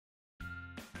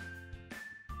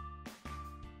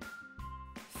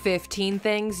15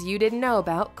 Things You Didn't Know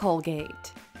About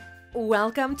Colgate.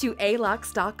 Welcome to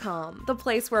Alux.com, the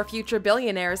place where future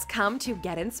billionaires come to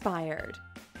get inspired.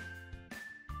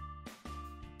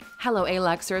 Hello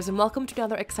Aluxers, and welcome to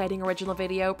another exciting original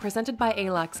video presented by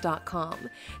Alux.com.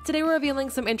 Today we're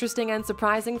revealing some interesting and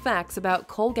surprising facts about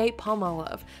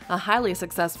Colgate-Palmolive, a highly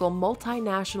successful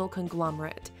multinational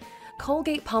conglomerate.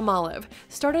 Colgate-Palmolive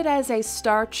started as a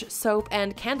starch, soap,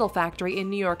 and candle factory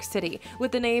in New York City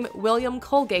with the name William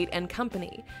Colgate and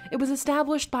Company. It was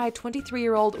established by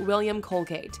 23-year-old William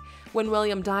Colgate. When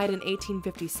William died in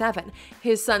 1857,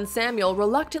 his son Samuel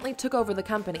reluctantly took over the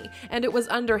company, and it was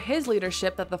under his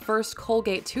leadership that the first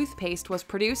Colgate toothpaste was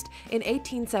produced in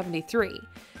 1873.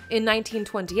 In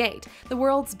 1928, the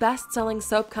world's best-selling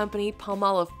soap company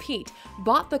Palmolive-Peet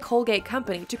bought the Colgate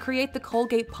company to create the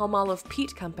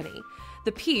Colgate-Palmolive-Peet Company.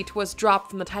 The Peet was dropped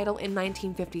from the title in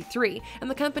 1953,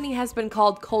 and the company has been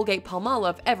called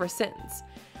Colgate-Palmolive ever since.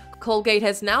 Colgate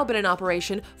has now been in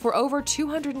operation for over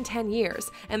 210 years,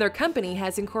 and their company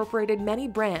has incorporated many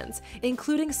brands,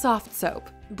 including Soft Soap,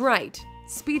 Bright,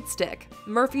 Speed Stick,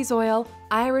 Murphy's Oil,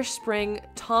 Irish Spring,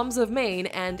 Tom's of Maine,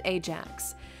 and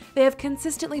Ajax. They have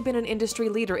consistently been an industry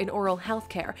leader in oral health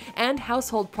care and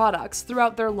household products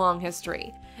throughout their long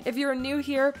history. If you're new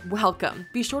here, welcome.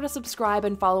 Be sure to subscribe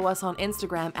and follow us on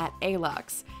Instagram at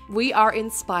Alux. We are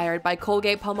inspired by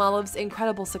Colgate-Palmolive's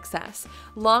incredible success,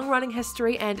 long-running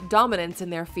history, and dominance in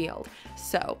their field.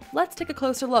 So, let's take a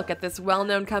closer look at this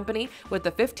well-known company with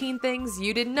the 15 things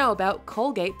you didn't know about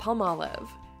Colgate-Palmolive.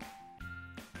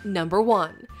 Number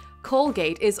 1.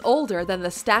 Colgate is older than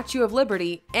the Statue of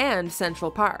Liberty and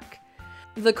Central Park.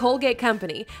 The Colgate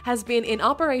Company has been in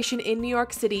operation in New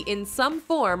York City in some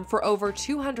form for over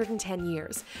 210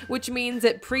 years, which means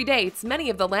it predates many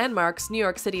of the landmarks New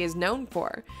York City is known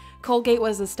for. Colgate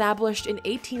was established in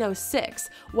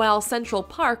 1806, while Central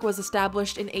Park was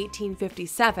established in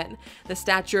 1857, the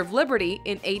Statue of Liberty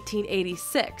in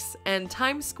 1886, and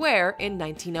Times Square in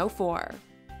 1904.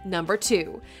 Number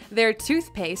 2. Their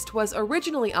toothpaste was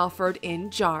originally offered in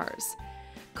jars.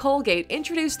 Colgate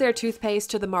introduced their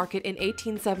toothpaste to the market in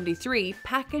 1873,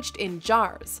 packaged in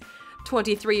jars.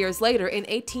 23 years later, in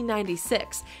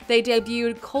 1896, they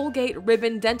debuted Colgate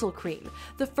Ribbon Dental Cream,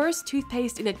 the first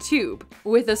toothpaste in a tube,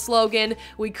 with the slogan,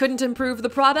 "We couldn't improve the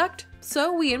product,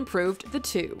 so we improved the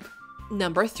tube."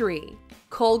 Number 3.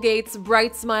 Colgate's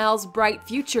Bright Smiles, Bright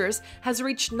Futures has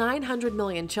reached 900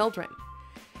 million children.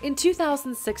 In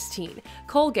 2016,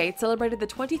 Colgate celebrated the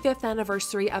 25th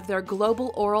anniversary of their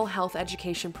global oral health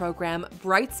education program,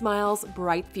 Bright Smiles,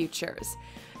 Bright Futures.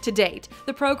 To date,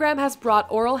 the program has brought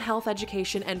oral health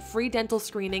education and free dental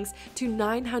screenings to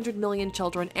 900 million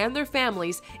children and their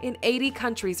families in 80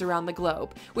 countries around the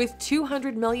globe, with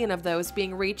 200 million of those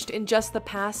being reached in just the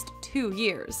past 2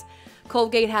 years.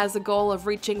 Colgate has a goal of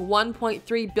reaching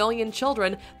 1.3 billion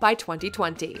children by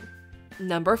 2020.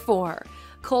 Number 4.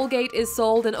 Colgate is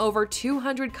sold in over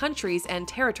 200 countries and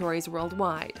territories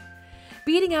worldwide.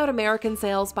 Beating out American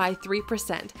sales by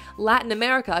 3%, Latin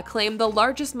America claimed the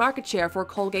largest market share for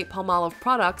Colgate-Palmolive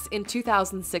products in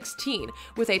 2016,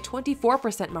 with a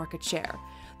 24% market share.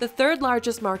 The third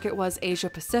largest market was Asia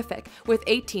Pacific, with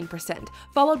 18%,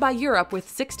 followed by Europe with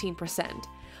 16%.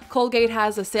 Colgate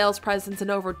has a sales presence in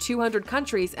over 200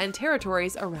 countries and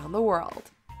territories around the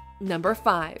world. Number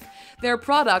 5. Their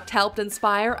product helped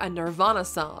inspire a Nirvana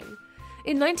song.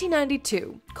 In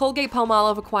 1992,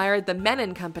 Colgate-Palmolive acquired the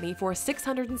Menon Company for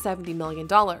 $670 million.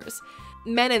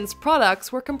 Menon's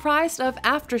products were comprised of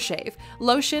aftershave,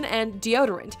 lotion, and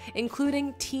deodorant,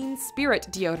 including Teen Spirit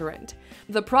deodorant.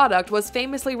 The product was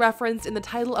famously referenced in the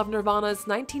title of Nirvana's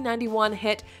 1991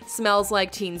 hit Smells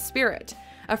Like Teen Spirit.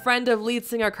 A friend of lead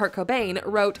singer Kurt Cobain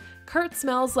wrote, "Kurt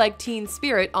smells like Teen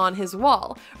Spirit" on his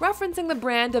wall, referencing the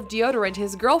brand of deodorant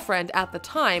his girlfriend at the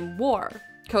time wore.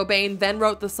 Cobain then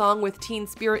wrote the song with Teen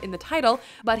Spirit in the title,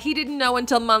 but he didn't know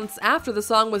until months after the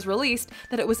song was released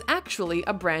that it was actually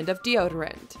a brand of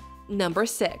deodorant. Number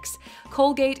 6.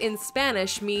 Colgate in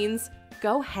Spanish means,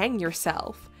 "Go hang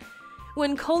yourself."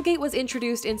 When Colgate was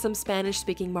introduced in some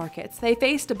Spanish-speaking markets, they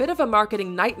faced a bit of a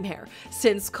marketing nightmare,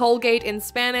 since Colgate in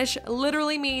Spanish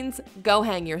literally means, "Go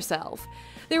hang yourself."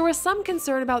 There was some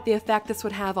concern about the effect this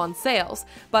would have on sales,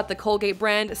 but the Colgate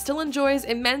brand still enjoys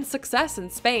immense success in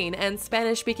Spain and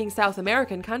Spanish-speaking South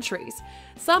American countries.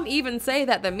 Some even say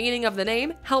that the meaning of the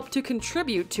name helped to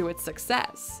contribute to its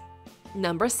success.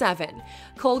 Number 7.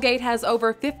 Colgate has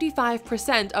over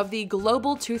 55% of the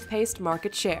global toothpaste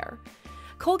market share.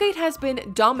 Colgate has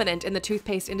been dominant in the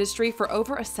toothpaste industry for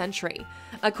over a century.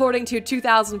 According to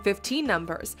 2015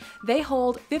 numbers, they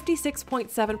hold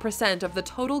 56.7% of the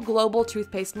total global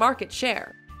toothpaste market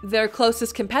share. Their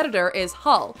closest competitor is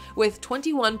Hull, with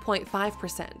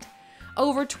 21.5%.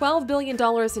 Over $12 billion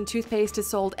in toothpaste is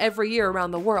sold every year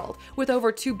around the world, with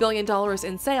over $2 billion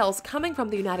in sales coming from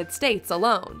the United States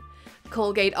alone.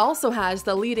 Colgate also has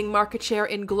the leading market share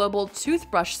in global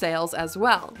toothbrush sales as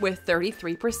well, with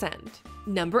 33%.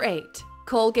 Number 8.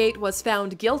 Colgate was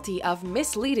found guilty of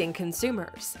misleading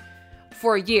consumers.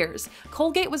 For years,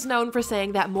 Colgate was known for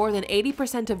saying that more than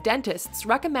 80% of dentists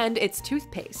recommend its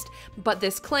toothpaste, but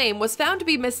this claim was found to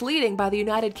be misleading by the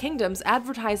United Kingdom's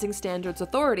Advertising Standards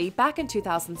Authority back in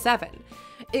 2007.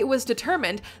 It was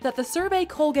determined that the survey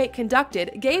Colgate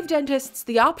conducted gave dentists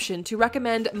the option to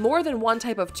recommend more than one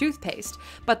type of toothpaste,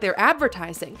 but their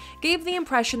advertising gave the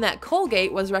impression that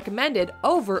Colgate was recommended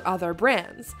over other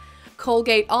brands.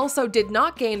 Colgate also did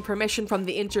not gain permission from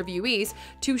the interviewees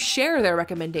to share their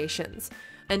recommendations,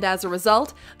 and as a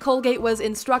result, Colgate was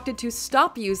instructed to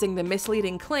stop using the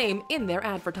misleading claim in their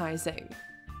advertising.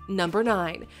 Number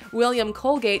 9. William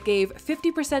Colgate gave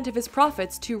 50% of his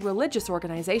profits to religious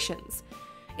organizations.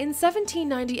 In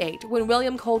 1798, when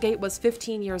William Colgate was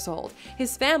 15 years old,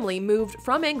 his family moved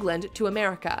from England to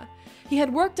America. He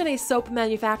had worked in a soap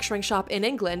manufacturing shop in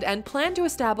England and planned to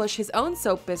establish his own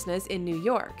soap business in New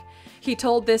York. He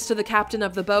told this to the captain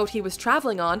of the boat he was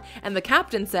traveling on, and the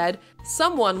captain said,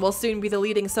 "Someone will soon be the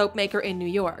leading soap maker in New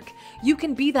York. You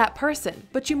can be that person,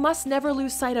 but you must never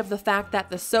lose sight of the fact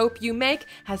that the soap you make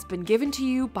has been given to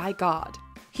you by God."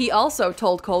 He also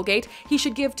told Colgate he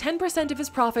should give 10% of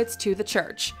his profits to the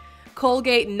church.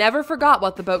 Colgate never forgot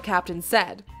what the boat captain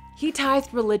said. He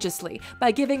tithed religiously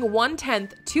by giving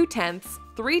 1/10, 2/10,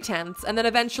 3/10, and then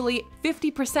eventually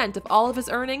 50% of all of his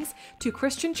earnings to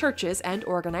Christian churches and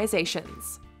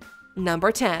organizations.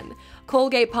 Number 10.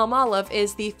 Colgate-Palmolive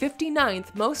is the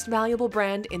 59th most valuable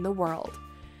brand in the world.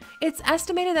 It's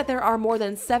estimated that there are more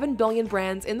than 7 billion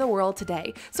brands in the world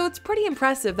today, so it's pretty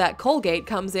impressive that Colgate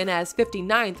comes in as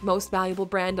 59th most valuable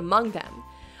brand among them.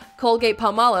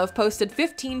 Colgate-Palmolive posted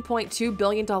 $15.2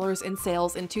 billion in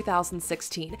sales in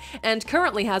 2016 and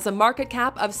currently has a market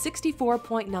cap of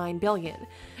 $64.9 billion.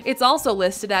 It's also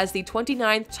listed as the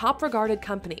 29th top-regarded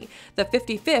company, the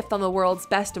 55th on the world's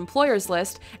best employers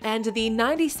list, and the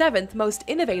 97th most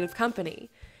innovative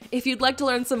company. If you'd like to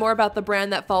learn some more about the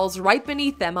brand that falls right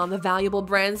beneath them on the valuable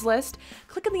brands list,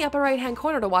 click in the upper right-hand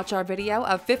corner to watch our video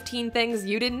of 15 things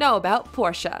you didn't know about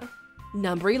Porsche.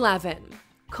 Number 11.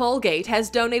 Colgate has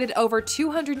donated over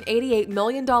 $288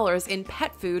 million in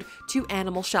pet food to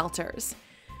animal shelters.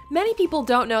 Many people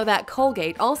don't know that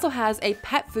Colgate also has a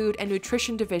pet food and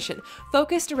nutrition division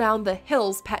focused around the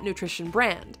Hill's pet nutrition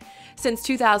brand. Since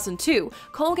 2002,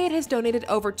 Colgate has donated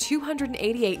over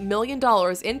 $288 million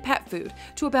in pet food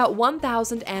to about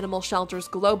 1,000 animal shelters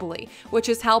globally, which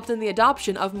has helped in the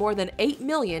adoption of more than 8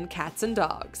 million cats and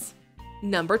dogs.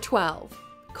 Number 12.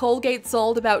 Colgate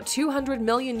sold about 200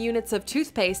 million units of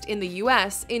toothpaste in the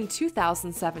US in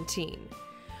 2017.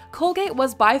 Colgate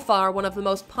was by far one of the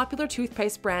most popular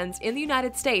toothpaste brands in the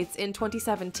United States in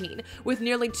 2017, with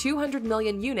nearly 200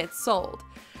 million units sold.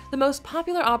 The most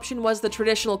popular option was the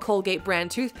traditional Colgate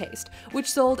brand toothpaste, which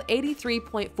sold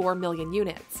 83.4 million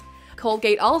units.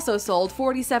 Colgate also sold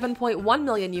 47.1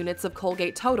 million units of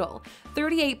Colgate Total,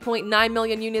 38.9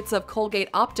 million units of Colgate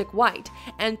Optic White,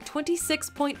 and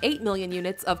 26.8 million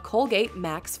units of Colgate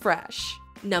Max Fresh.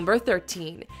 Number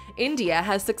 13. India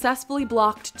has successfully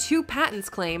blocked 2 patents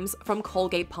claims from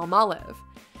Colgate-Palmolive.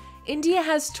 India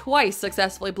has twice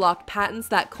successfully blocked patents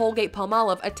that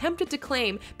Colgate-Palmolive attempted to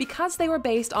claim because they were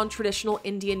based on traditional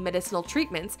Indian medicinal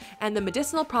treatments and the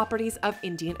medicinal properties of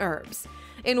Indian herbs.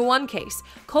 In one case,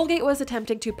 Colgate was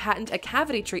attempting to patent a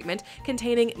cavity treatment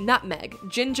containing nutmeg,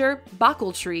 ginger,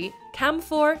 bakul tree,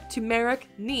 camphor, turmeric,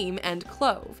 neem, and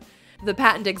clove. The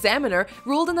patent examiner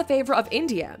ruled in the favor of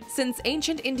India, since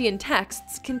ancient Indian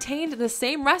texts contained the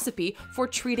same recipe for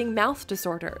treating mouth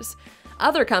disorders.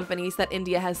 Other companies that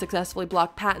India has successfully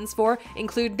blocked patents for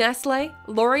include Nestle,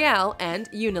 L'Oreal, and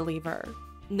Unilever.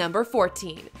 Number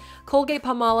 14.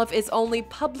 Colgate-Palmolive is only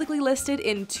publicly listed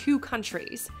in 2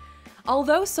 countries.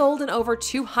 Although sold in over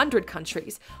 200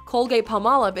 countries,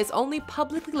 Colgate-Palmolive is only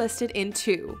publicly listed in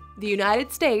 2, the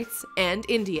United States and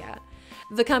India.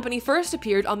 The company first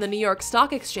appeared on the New York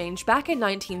Stock Exchange back in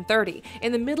 1930,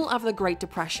 in the middle of the Great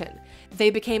Depression.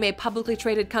 They became a publicly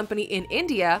traded company in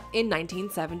India in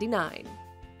 1979.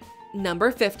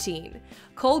 Number 15.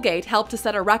 Colgate helped to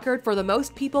set a record for the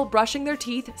most people brushing their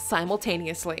teeth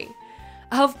simultaneously.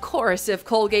 Of course, if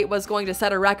Colgate was going to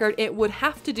set a record, it would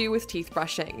have to do with teeth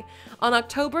brushing. On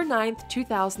October 9,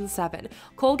 2007,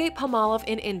 Colgate-Palmolive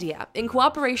in India, in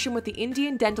cooperation with the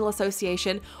Indian Dental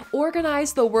Association,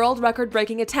 organized the world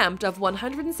record-breaking attempt of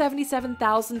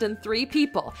 177,003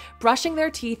 people brushing their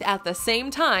teeth at the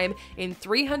same time in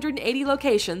 380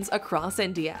 locations across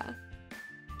India.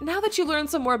 Now that you learned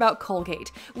some more about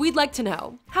Colgate, we'd like to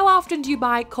know, how often do you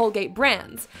buy Colgate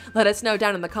brands? Let us know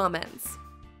down in the comments.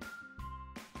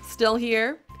 Still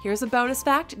here? Here's a bonus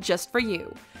fact just for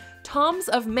you. Tom's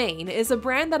of Maine is a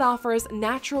brand that offers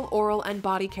natural oral and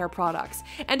body care products,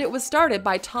 and it was started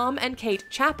by Tom and Kate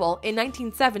Chappell in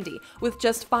 1970 with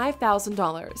just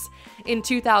 $5,000. In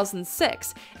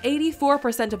 2006,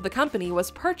 84% of the company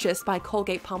was purchased by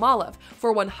Colgate-Palmolive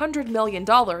for $100 million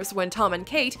when Tom and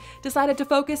Kate decided to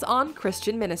focus on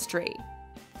Christian ministry.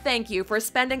 Thank you for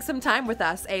spending some time with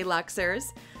us, Aluxers.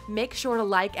 Make sure to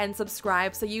like and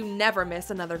subscribe so you never miss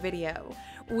another video.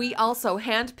 We also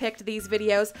handpicked these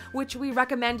videos, which we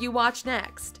recommend you watch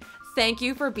next. Thank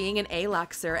you for being an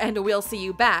Aluxer, and we'll see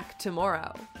you back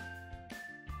tomorrow.